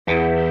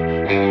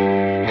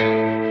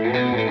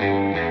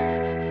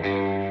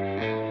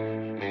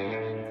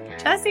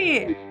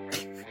Jesse!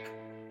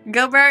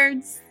 Go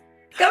Birds!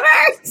 Go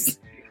Birds!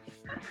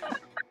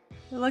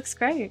 It looks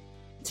great.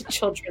 It's a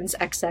children's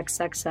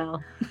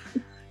XXXL.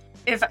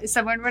 If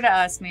someone were to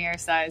ask me your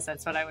size,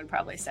 that's what I would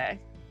probably say.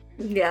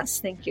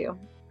 Yes, thank you.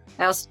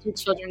 I also do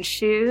children's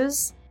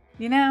shoes.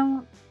 You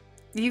know,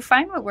 you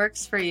find what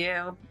works for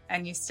you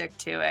and you stick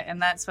to it.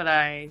 And that's what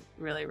I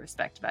really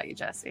respect about you,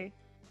 Jesse.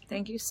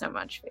 Thank you so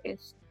much,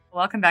 Faith.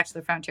 Welcome back to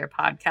the Frontier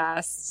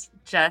Podcast,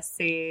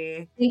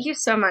 Jesse. Thank you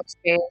so much,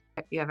 Faith.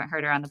 If you haven't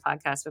heard her on the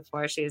podcast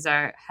before, she's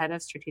our head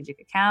of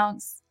strategic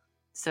accounts.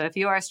 So if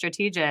you are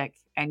strategic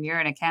and you're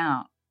an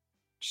account,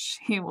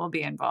 she will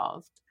be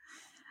involved.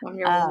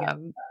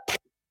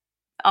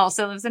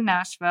 Also lives in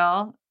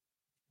Nashville,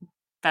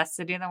 best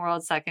city in the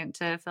world, second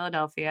to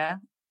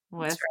Philadelphia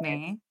with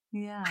me.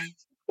 Yeah,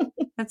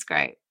 that's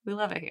great. We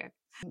love it here.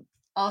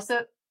 Also,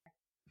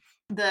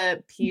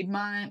 the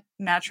Piedmont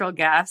natural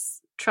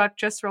gas truck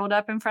just rolled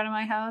up in front of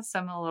my house.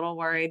 I'm a little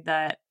worried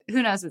that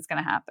who knows what's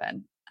going to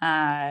happen.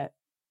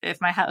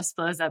 If my house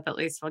blows up, at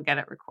least we'll get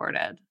it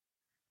recorded.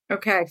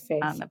 Okay,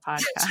 Faith. On the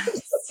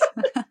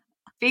podcast.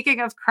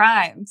 Speaking of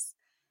crimes,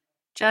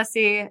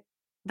 Jesse,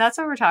 that's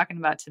what we're talking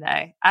about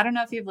today. I don't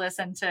know if you've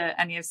listened to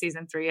any of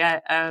season 3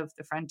 yet of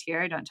The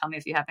Frontier. Don't tell me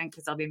if you haven't,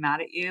 because I'll be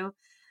mad at you.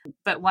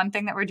 But one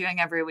thing that we're doing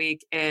every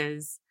week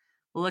is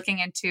looking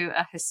into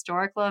a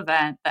historical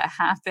event that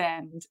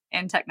happened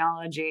in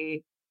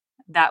technology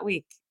that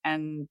week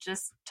and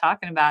just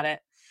talking about it.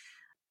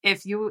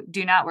 If you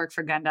do not work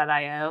for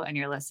gun.io and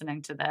you're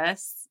listening to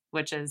this,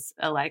 which is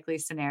a likely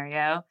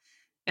scenario,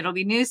 it'll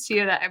be news to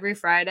you that every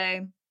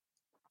Friday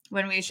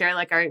when we share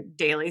like our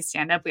daily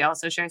stand-up, we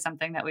also share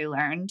something that we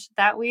learned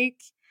that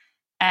week.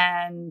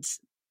 And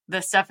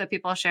the stuff that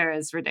people share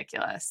is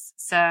ridiculous.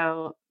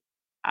 So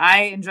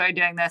I enjoy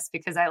doing this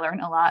because I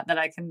learn a lot that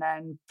I can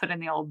then put in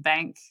the old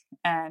bank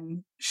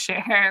and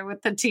share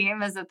with the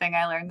team as the thing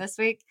I learned this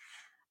week.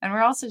 And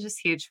we're also just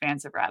huge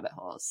fans of rabbit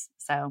holes.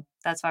 So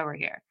that's why we're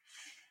here.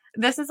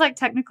 This is like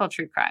technical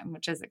true crime,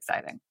 which is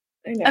exciting.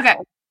 Okay,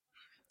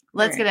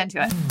 let's get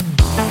into it.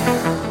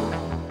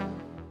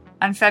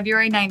 On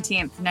February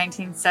 19th,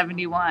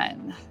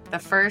 1971, the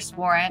first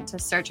warrant to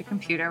search a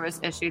computer was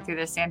issued through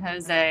the San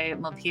Jose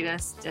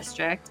Milpitas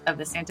District of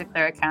the Santa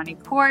Clara County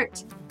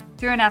Court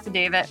through an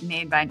affidavit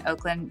made by an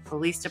Oakland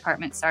Police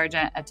Department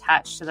sergeant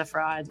attached to the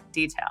fraud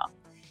detail.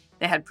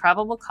 They had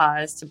probable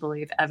cause to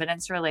believe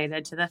evidence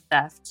related to the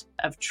theft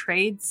of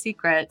trade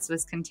secrets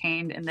was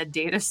contained in the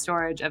data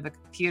storage of a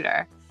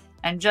computer.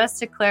 And just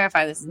to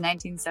clarify, this is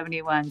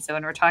 1971, so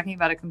when we're talking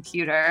about a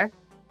computer,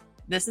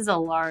 this is a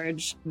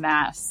large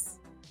mass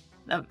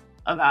of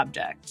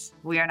objects.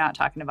 We are not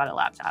talking about a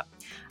laptop.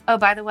 Oh,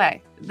 by the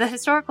way, the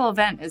historical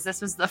event is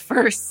this was the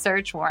first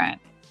search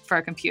warrant for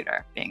a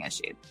computer being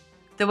issued.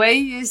 The way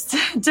used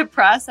to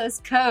process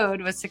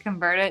code was to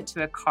convert it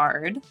to a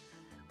card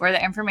where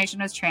the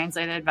information was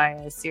translated by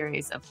a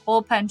series of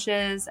hole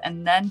punches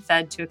and then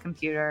fed to a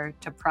computer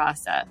to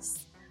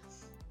process.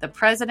 The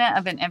president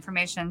of an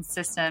information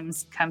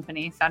systems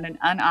company found an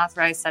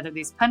unauthorized set of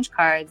these punch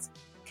cards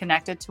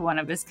connected to one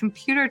of his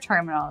computer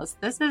terminals.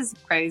 This is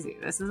crazy.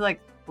 This is like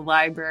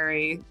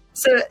library.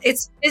 So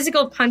it's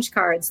physical punch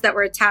cards that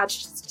were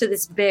attached to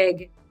this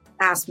big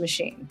ass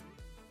machine.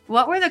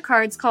 What were the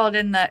cards called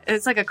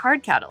it's like a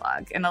card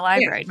catalog in the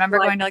library. Yeah, remember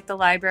going to like the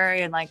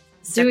library and like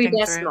sifting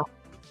through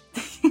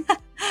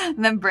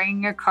and then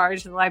bringing your card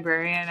to the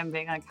librarian and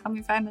being like, help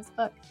me find this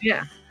book.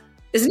 Yeah.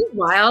 Isn't it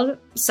wild?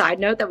 Side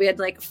note that we had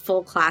like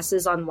full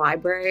classes on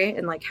library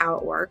and like how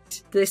it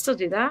worked. Do they still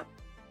do that?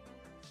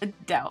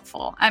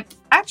 Doubtful.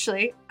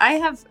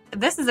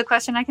 This is a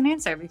question I can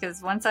answer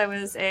because once I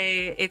was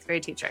a 8th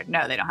grade teacher.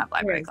 No, they don't have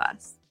library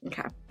class.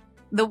 Okay.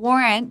 The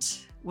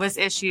warrant was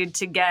issued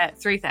to get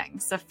 3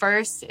 things. The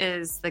first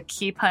is the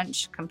key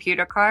punch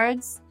computer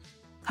cards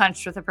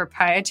punched with a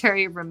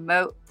proprietary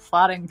remote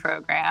plotting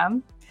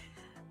program.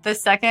 The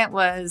second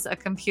was a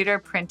computer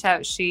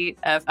printout sheet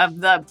of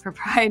the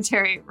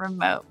proprietary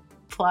remote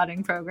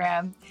plotting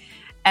program.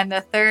 And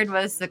the third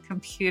was the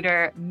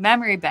computer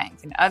memory bank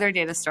and other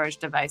data storage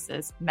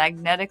devices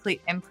magnetically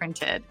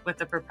imprinted with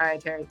the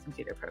proprietary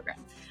computer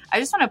program. I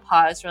just want to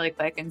pause really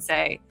quick and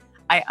say,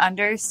 I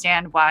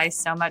understand why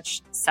so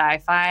much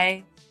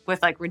sci-fi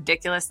with like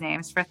ridiculous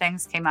names for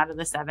things came out of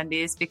the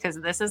 70s,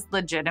 because this is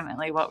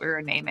legitimately what we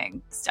were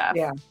naming stuff.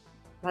 Yeah,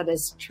 that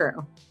is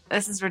true.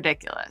 This is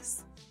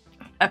ridiculous.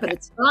 Okay. But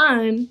it's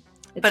fun.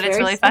 But it's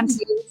really fun.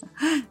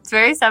 It's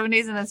very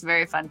 70s and it's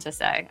very fun to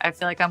say. I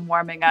feel like I'm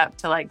warming up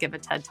to like give a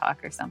TED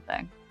talk or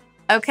something.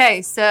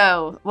 Okay,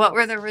 so what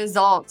were the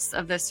results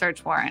of this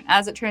search warrant?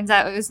 As it turns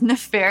out, it was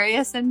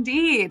nefarious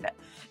indeed.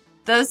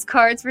 Those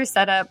cards were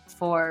set up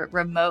for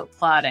remote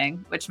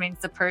plotting, which means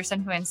the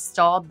person who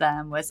installed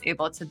them was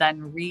able to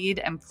then read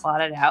and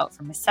plot it out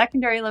from a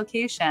secondary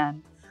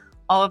location,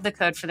 all of the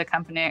code for the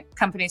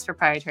company's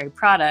proprietary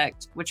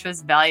product, which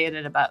was valued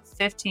at about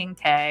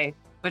 $15K,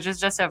 which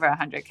is just over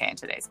 $100K in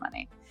today's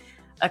money.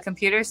 A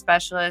computer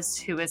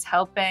specialist who was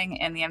helping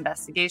in the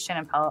investigation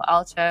in Palo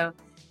Alto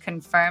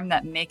confirmed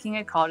that making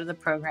a call to the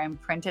program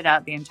printed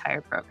out the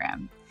entire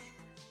program.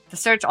 The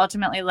search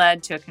ultimately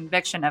led to a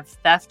conviction of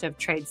theft of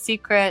trade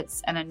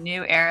secrets and a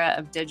new era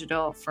of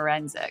digital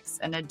forensics,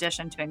 in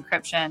addition to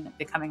encryption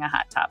becoming a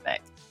hot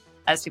topic,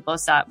 as people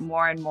sought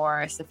more and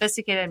more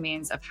sophisticated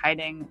means of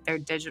hiding their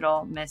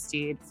digital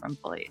misdeed from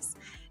police.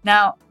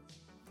 Now,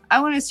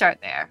 I want to start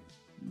there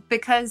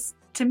because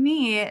to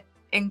me,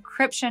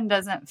 encryption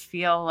doesn't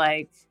feel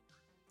like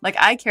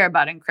I care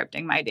about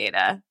encrypting my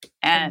data,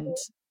 and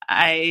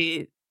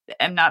I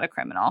am not a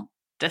criminal,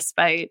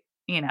 despite,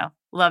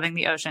 loving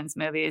the Ocean's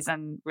movies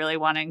and really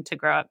wanting to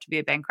grow up to be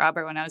a bank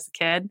robber when I was a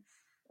kid.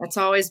 That's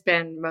always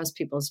been most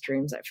people's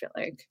dreams, I feel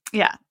like.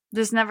 Yeah.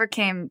 This never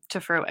came to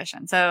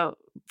fruition. So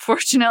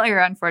fortunately or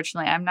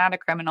unfortunately, I'm not a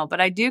criminal,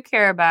 but I do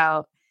care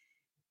about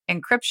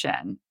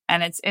encryption.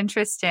 And it's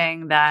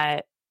interesting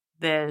that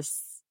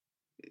this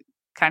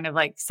kind of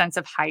like sense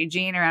of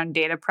hygiene around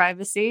data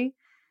privacy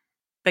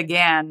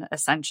began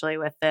essentially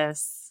with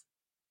this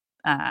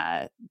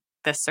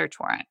search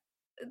warrant.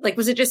 Like,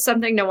 was it just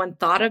something no one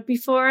thought of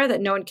before,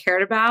 that no one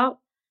cared about?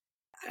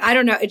 I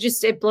don't know.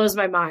 It blows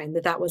my mind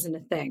that wasn't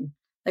a thing.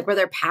 Like, were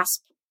there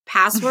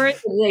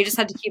passwords? They just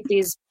had to keep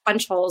these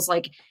punch holes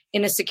like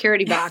in a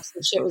security box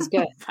and shit was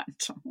good.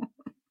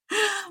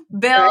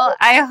 Bill, right?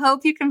 I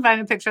hope you can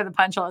find a picture of the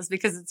punch holes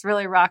because it's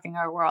really rocking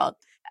our world.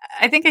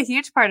 I think a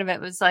huge part of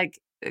it was like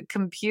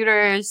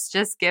computers,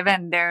 just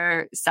given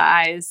their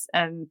size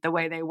and the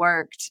way they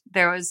worked,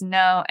 there was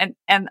no,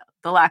 and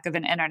the lack of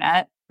an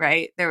internet,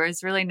 right? There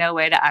was really no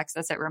way to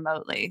access it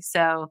remotely.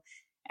 So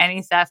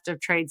any theft of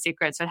trade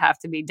secrets would have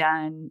to be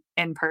done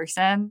in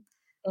person.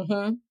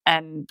 Mm-hmm.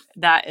 And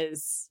that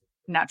is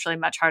naturally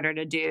much harder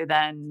to do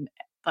than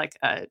like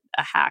a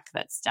hack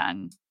that's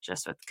done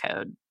just with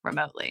code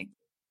remotely.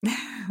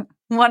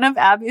 One of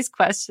Abby's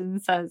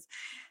questions says,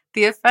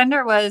 the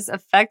offender was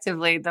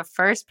effectively the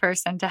first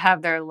person to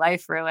have their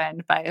life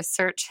ruined by a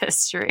search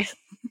history.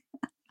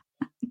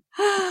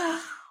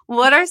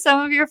 What are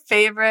some of your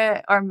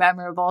favorite or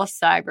memorable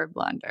cyber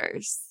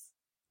blunders?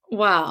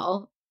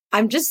 Well,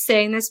 I'm just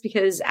saying this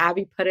because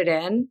Abby put it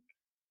in.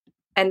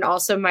 And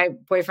also my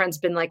boyfriend's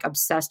been like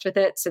obsessed with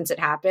it since it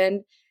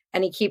happened.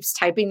 And he keeps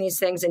typing these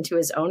things into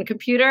his own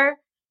computer.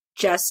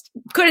 Just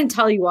couldn't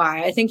tell you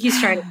why. I think he's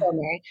trying to kill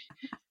me.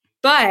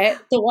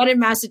 But the one in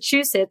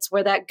Massachusetts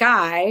where that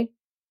guy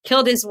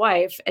killed his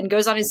wife and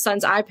goes on his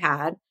son's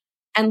iPad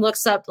and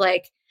looks up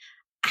like,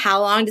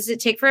 how long does it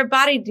take for a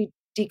body to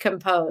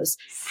decompose?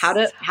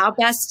 How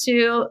best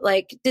to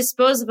like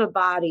dispose of a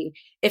body?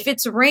 If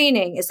it's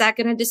raining, is that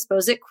going to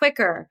dispose it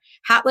quicker?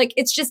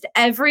 It's just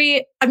and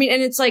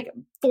it's like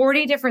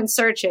 40 different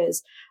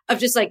searches of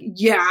just like,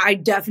 yeah, I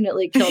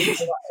definitely killed my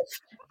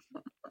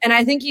wife. And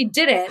I think he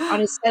did it on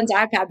his son's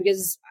iPad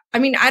because, I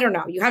don't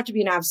know. You have to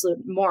be an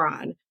absolute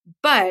moron.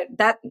 But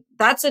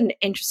that's an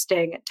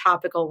interesting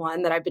topical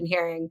one that I've been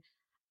hearing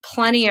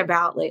plenty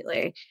about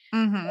lately.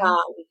 Mm-hmm.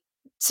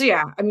 So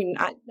yeah,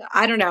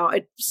 I don't know.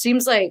 It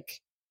seems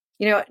like,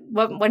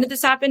 when did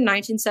this happen?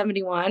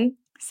 1971?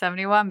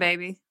 71,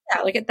 baby.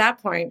 Yeah, like at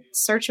that point,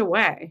 search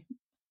away.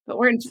 But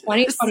we're in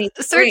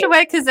 2023. Search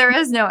away because there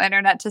is no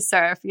internet to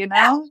surf, Go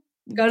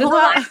to the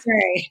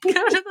library. Go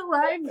to the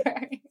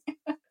library.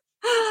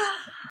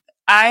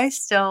 I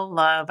still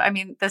love,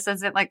 this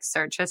isn't like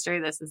search history.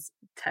 This is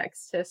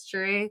text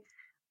history.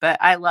 But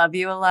I Love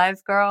You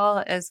Alive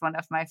Girl is one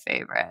of my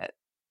favorite.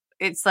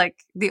 It's like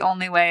the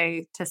only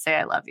way to say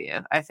I love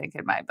you, I think,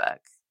 in my book.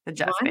 The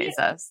Jeff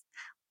Bezos.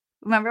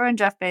 Remember when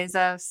Jeff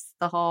Bezos,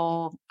 the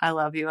whole I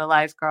Love You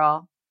Alive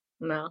Girl?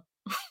 No.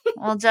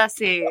 Well,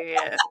 Jesse.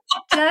 I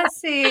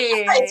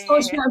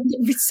told you I'm going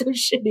to be so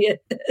shitty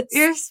at this.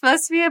 You're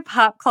supposed to be a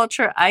pop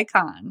culture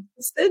icon.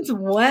 Since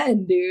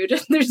when, dude?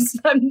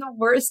 I'm the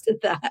worst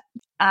at that.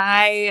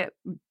 I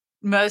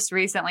most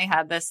recently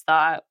had this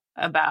thought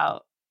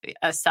about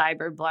a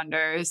cyber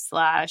blunder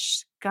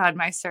 / God,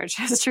 my search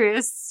history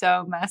is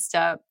so messed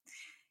up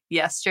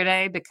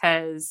yesterday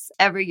because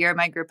every year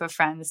my group of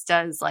friends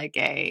does like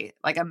a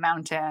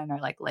mountain or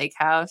like lake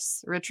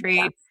house retreat.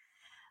 Yeah.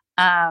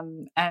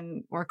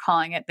 And we're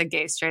calling it the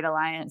Gay Straight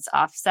Alliance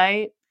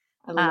Offsite.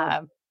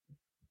 I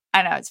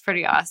know, it's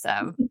pretty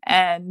awesome.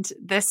 And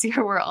this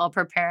year we're all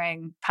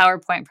preparing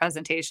PowerPoint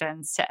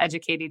presentations to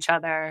educate each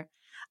other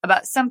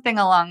about something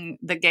along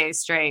the gay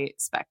straight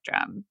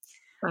spectrum.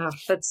 Oh,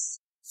 that's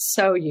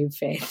so you,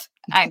 Faith.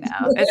 I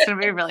know. It's going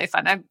to be really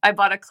fun. I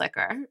bought a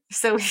clicker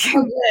so we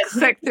can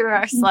click through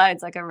our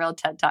slides like a real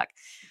TED Talk.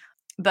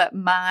 But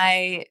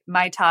my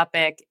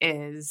topic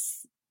is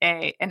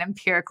an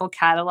empirical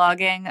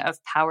cataloging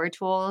of power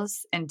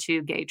tools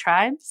into gay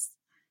tribes.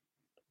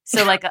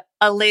 So like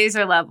a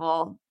laser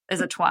level is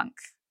a twunk,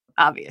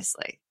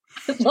 obviously.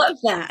 I love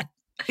that.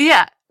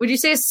 Yeah. Would you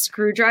say a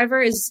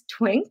screwdriver is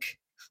twink?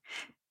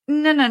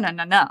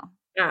 No.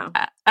 Oh.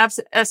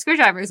 A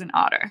screwdriver is an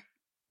otter.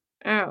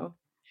 Oh.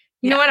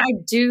 You know what? I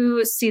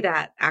do see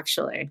that,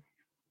 actually.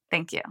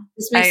 Thank you.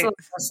 This makes a lot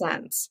more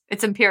sense.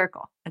 It's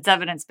empirical. It's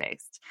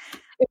evidence-based.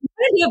 If you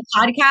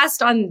want to do a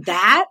podcast on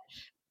that...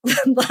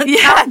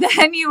 yeah,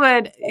 then you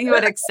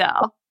would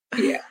excel.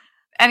 Yeah.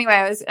 Anyway,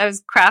 I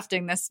was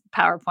crafting this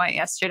PowerPoint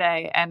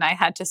yesterday, and I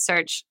had to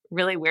search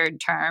really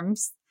weird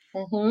terms,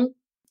 Mm-hmm.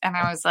 and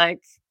I was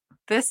like,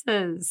 "This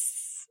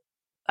is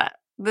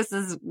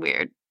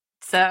weird."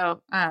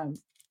 So,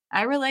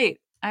 I relate.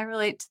 I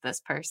relate to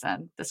this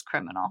person, this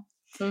criminal.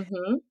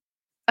 Mm-hmm.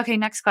 Okay,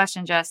 next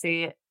question,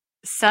 Jesse.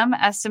 Some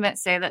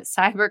estimates say that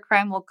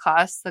cybercrime will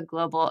cost the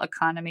global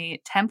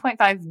economy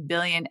 $10.5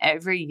 billion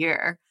every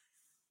year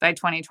by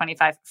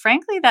 2025.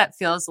 Frankly, that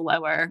feels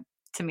lower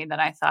to me than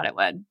I thought it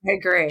would. I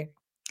agree.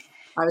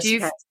 I was Do you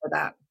surprised by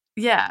that.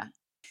 Yeah.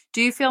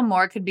 Do you feel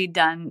more could be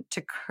done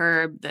to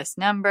curb this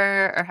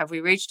number, or have we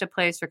reached a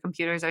place where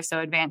computers are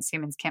so advanced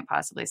humans can't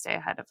possibly stay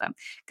ahead of them?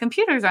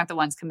 Computers aren't the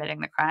ones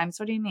committing the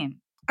crimes. What do you mean?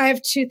 I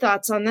have two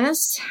thoughts on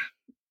this.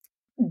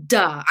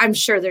 Duh. I'm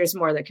sure there's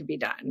more that could be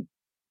done.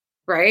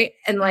 Right.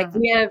 And like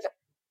we have,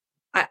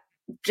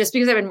 just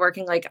because I've been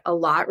working like a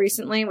lot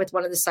recently with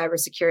one of the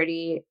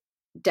cybersecurity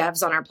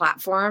devs on our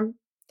platform,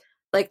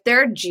 like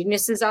there are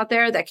geniuses out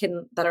there that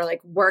are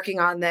like working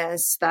on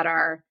this, that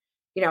are,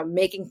 you know,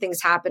 making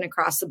things happen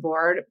across the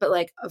board. But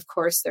like, of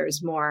course,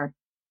 there's more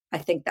I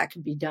think that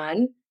could be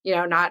done. You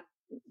know, not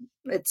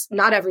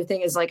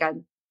everything is like a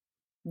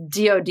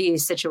DoD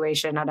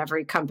situation at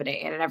every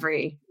company and at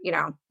every, you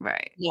know,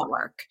 Right.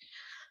 network.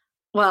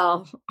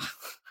 Well,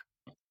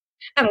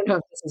 I don't know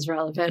if this is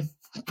relevant,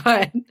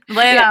 but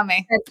lay it on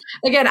me.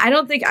 Again, I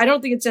don't think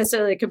it's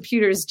necessarily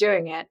computers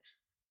doing it,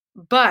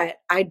 but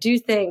I do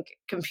think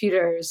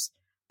computers.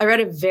 I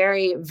read a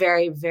very,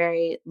 very,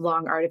 very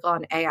long article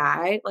on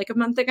AI like a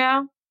month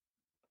ago,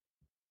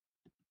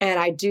 and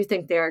I do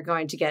think they are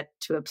going to get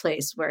to a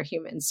place where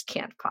humans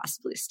can't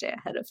possibly stay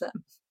ahead of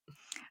them.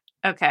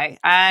 Okay,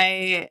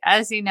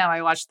 as you know,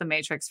 I watched The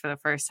Matrix for the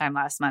first time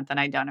last month, and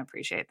I don't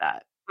appreciate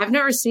that. I've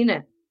never seen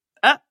it.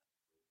 Oh,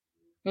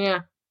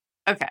 yeah.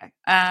 Okay.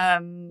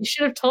 You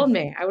should have told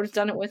me. I would have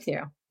done it with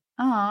you.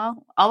 Oh,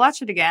 I'll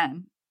watch it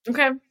again.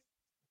 Okay.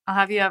 I'll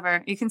have you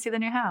over. You can see the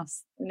new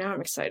house. Now I'm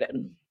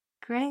excited.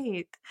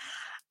 Great.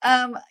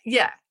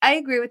 Yeah, I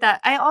agree with that.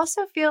 I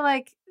also feel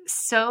like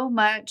so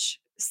much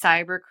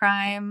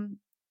cybercrime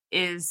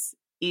is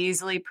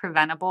easily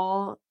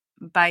preventable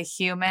by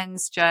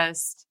humans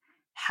just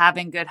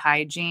having good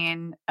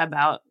hygiene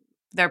about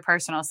their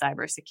personal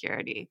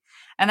cybersecurity.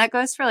 And that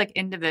goes for like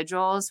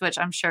individuals, which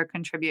I'm sure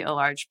contribute a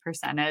large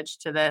percentage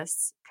to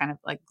this kind of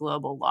like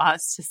global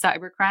loss to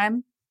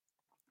cybercrime,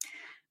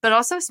 but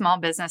also small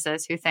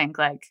businesses who think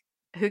like,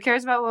 who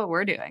cares about what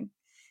we're doing?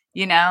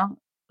 You know,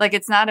 like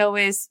it's not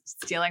always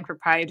stealing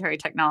proprietary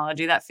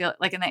technology. That feel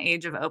like in the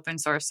age of open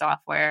source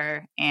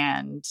software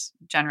and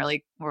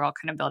generally we're all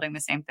kind of building the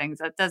same things.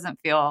 That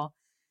doesn't feel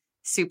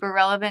super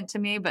relevant to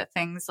me, but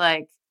things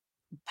like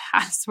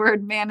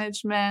password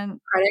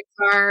management, credit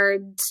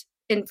cards,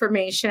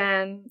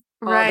 information,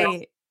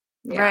 right?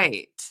 Yeah.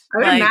 Right. I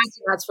would imagine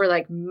that's where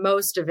like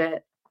most of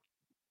it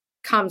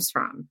comes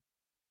from.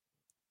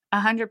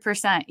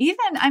 100%.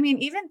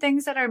 Even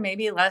things that are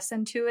maybe less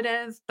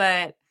intuitive,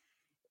 but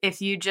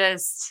if you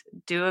just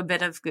do a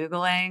bit of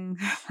Googling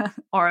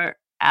or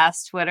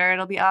ask Twitter,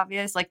 it'll be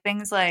obvious. Like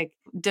things like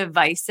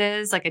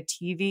devices, like a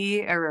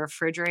TV or a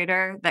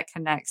refrigerator that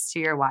connects to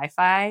your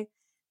Wi-Fi,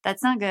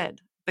 that's not good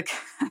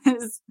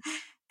because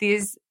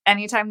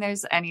anytime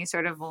there's any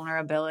sort of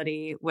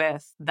vulnerability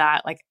with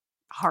that, like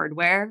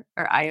hardware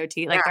or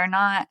IoT, like they're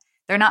not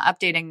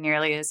updating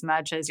nearly as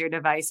much as your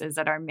devices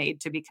that are made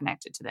to be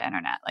connected to the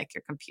internet, like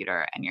your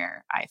computer and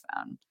your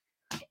iPhone.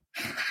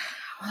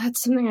 Well,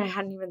 that's something I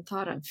hadn't even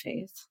thought of,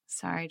 Faith.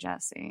 Sorry,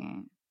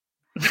 Jesse.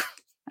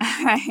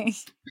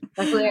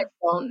 Luckily, I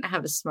don't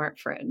have a smart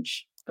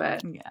fridge,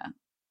 but yeah,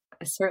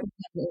 I certainly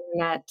have an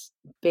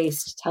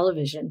internet-based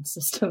television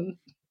system.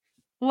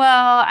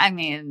 Well, I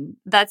mean,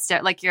 that's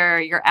like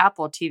your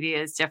Apple TV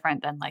is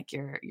different than like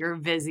your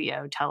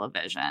Vizio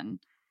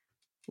television,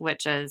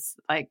 which is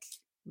like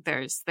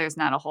there's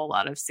not a whole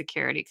lot of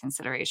security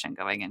consideration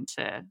going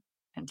into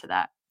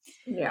that.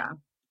 Yeah.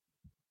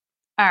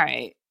 All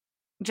right.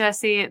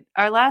 Jesse,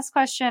 our last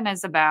question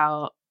is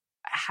about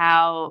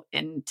how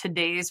in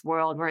today's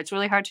world where it's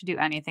really hard to do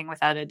anything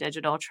without a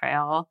digital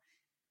trail,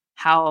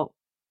 how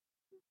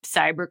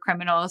cyber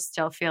criminals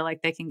still feel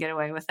like they can get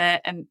away with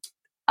it. And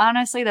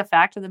honestly, the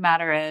fact of the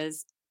matter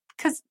is,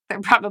 because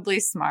they're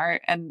probably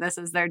smart and this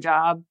is their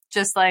job,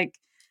 just like,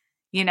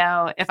 you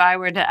know, if I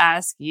were to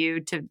ask you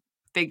to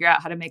figure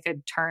out how to make a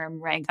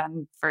term rank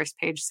on first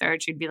page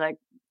search, you'd be like,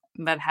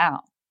 but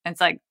how? And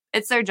it's like,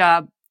 it's their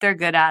job. They're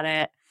good at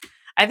it.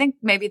 I think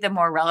maybe the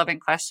more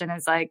relevant question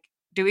is like,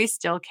 do we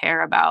still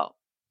care about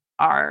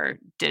our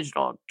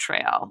digital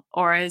trail?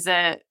 Or is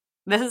it,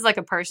 this is like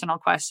a personal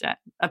question,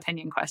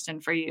 opinion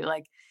question for you.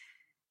 Like,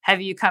 have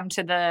you come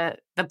to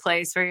the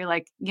place where you're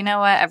like, you know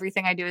what,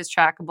 everything I do is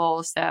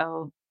trackable,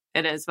 so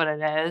it is what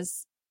it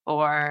is?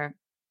 Or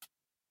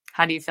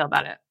how do you feel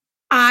about it?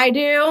 I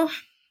do,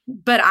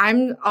 but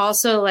I'm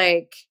also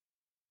like,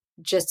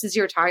 just as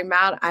you were talking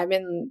about, I'm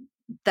in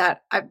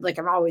that,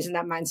 I'm always in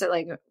that mindset,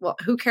 like, well,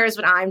 who cares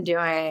what I'm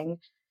doing?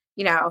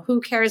 You know, who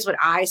cares what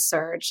I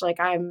search? Like,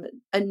 I'm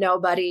a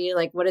nobody.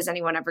 Like, what is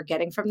anyone ever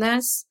getting from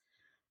this?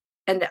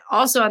 And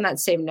also on that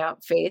same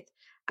note, Faith,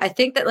 I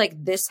think that like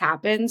this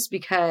happens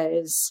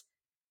because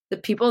the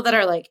people that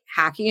are like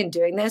hacking and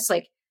doing this,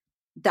 like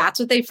that's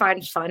what they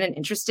find fun and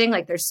interesting.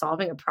 Like they're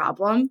solving a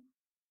problem.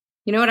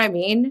 You know what I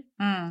mean?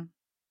 Mm.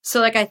 So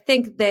like I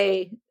think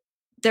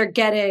they're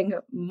getting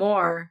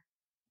more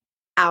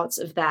out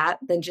of that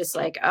than just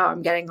like, oh,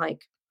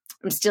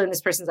 I'm stealing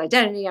this person's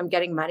identity. I'm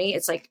getting money.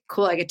 It's like,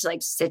 cool. I get to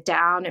like sit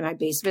down in my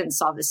basement and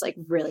solve this like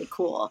really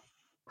cool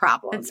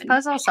problem. It's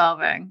puzzle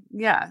solving.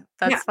 Yeah.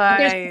 That's why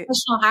there's why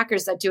professional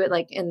hackers that do it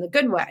like in the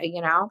good way,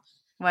 you know,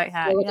 white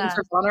hat. they're looking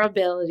for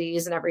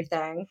vulnerabilities and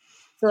everything.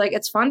 So like,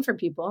 it's fun for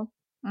people.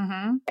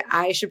 Mm-hmm.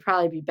 I should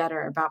probably be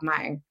better about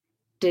my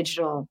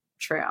digital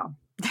trail,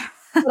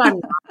 but I'm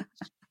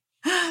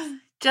not.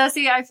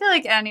 Jesse, I feel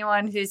like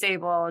anyone who's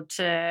able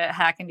to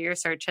hack into your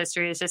search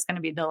history is just going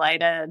to be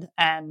delighted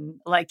and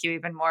like you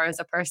even more as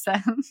a person.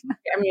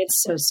 I mean,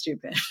 it's so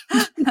stupid.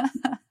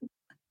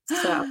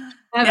 So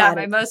yeah,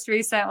 my most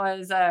recent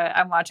was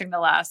I'm watching The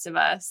Last of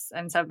Us,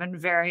 and so I've been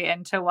very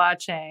into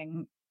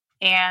watching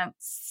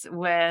ants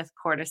with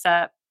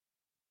cordyceps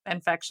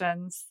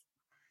infections.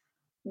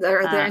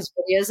 There's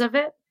videos of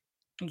it.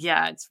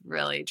 Yeah, it's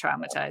really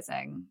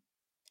traumatizing.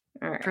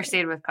 All right.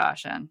 Proceed with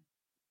caution.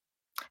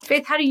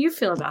 Faith, how do you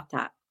feel about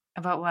that?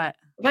 About what?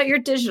 About your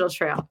digital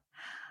trail?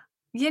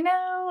 You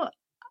know,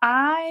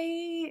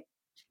 I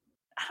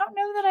don't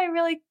know that I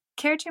really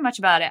care too much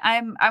about it.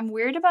 I'm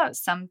weird about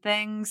some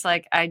things.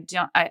 Like I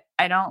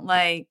don't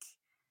like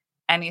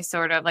any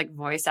sort of like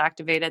voice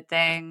activated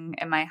thing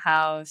in my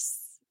house.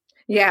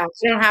 Yeah,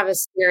 you don't have a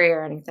Siri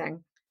or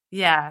anything.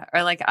 Yeah,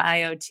 or like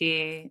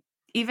IoT.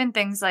 Even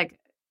things like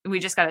we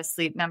just got a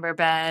Sleep Number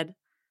bed,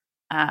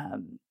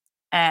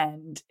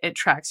 and it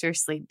tracks your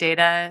sleep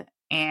data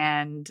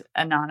and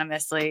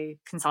anonymously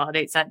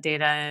consolidates that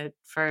data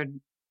for,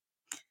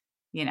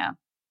 you know,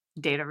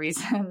 data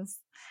reasons.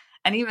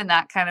 And even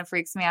that kind of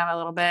freaks me out a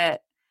little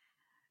bit.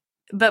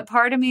 But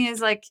part of me is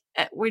like,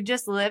 we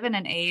just live in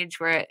an age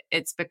where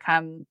it's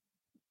become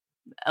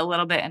a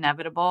little bit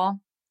inevitable.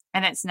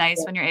 And it's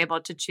nice when you're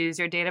able to choose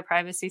your data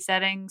privacy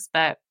settings.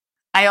 But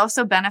I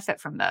also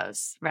benefit from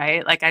those,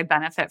 right? Like I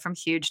benefit from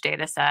huge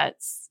data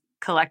sets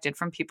collected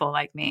from people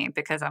like me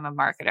because I'm a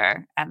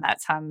marketer, and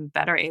that's how I'm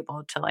better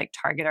able to like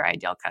target our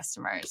ideal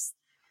customers.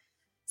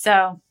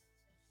 So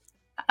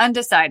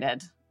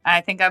undecided.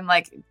 I think I'm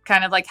like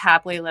kind of like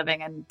happily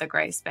living in the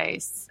gray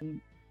space.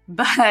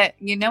 But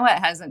you know what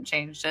hasn't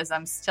changed is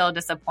I'm still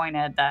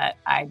disappointed that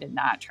I did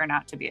not turn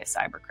out to be a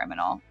cyber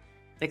criminal,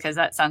 because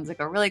that sounds like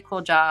a really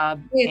cool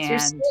job. Wait, you're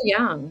still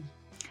young.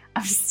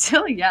 I'm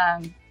still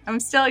young. I'm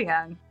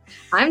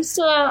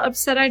still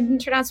upset I didn't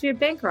turn out to be a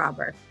bank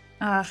robber.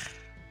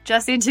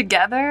 Jesse,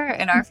 together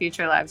in our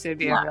future lives, we'd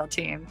be a real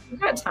team. We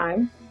got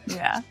time.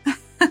 Yeah.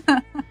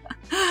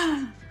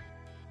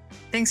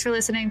 Thanks for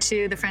listening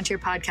to the Frontier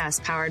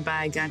Podcast powered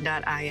by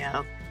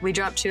Gun.io. We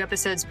drop 2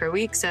 episodes per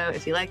week, so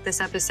if you like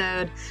this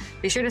episode,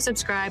 be sure to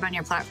subscribe on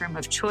your platform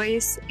of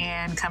choice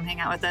and come hang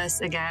out with us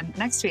again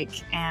next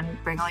week and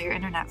bring all your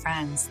internet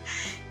friends.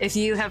 If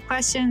you have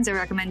questions or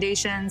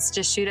recommendations,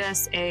 just shoot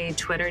us a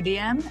Twitter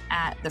DM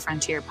at The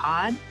Frontier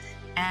Pod,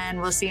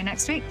 and we'll see you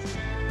next week.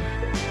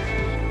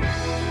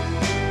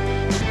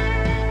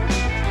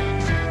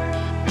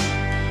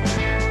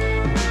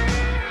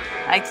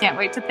 I can't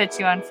wait to pitch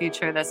you on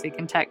future This Week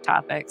in Tech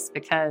topics,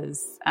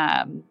 because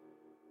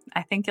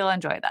I think you'll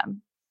enjoy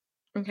them.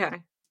 Okay.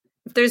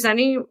 If there's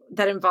any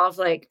that involve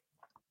like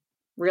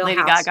Real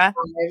Lady Gaga,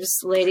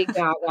 Lady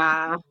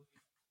Gaga,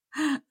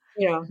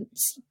 you know,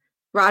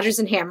 Rodgers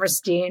and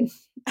Hammerstein.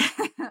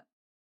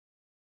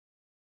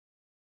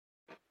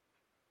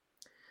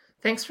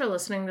 Thanks for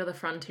listening to the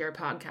Frontier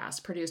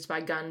Podcast, produced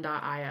by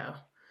Gun.io.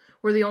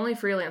 We're the only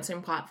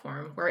freelancing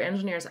platform where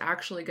engineers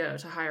actually go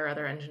to hire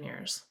other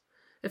engineers.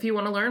 If you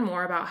want to learn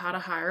more about how to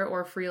hire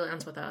or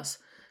freelance with us,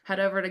 head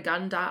over to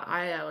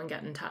Gun.io and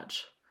get in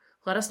touch.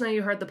 Let us know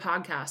you heard the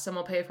podcast, and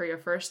we'll pay for your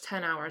first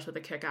 10 hours with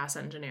a kick-ass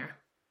engineer.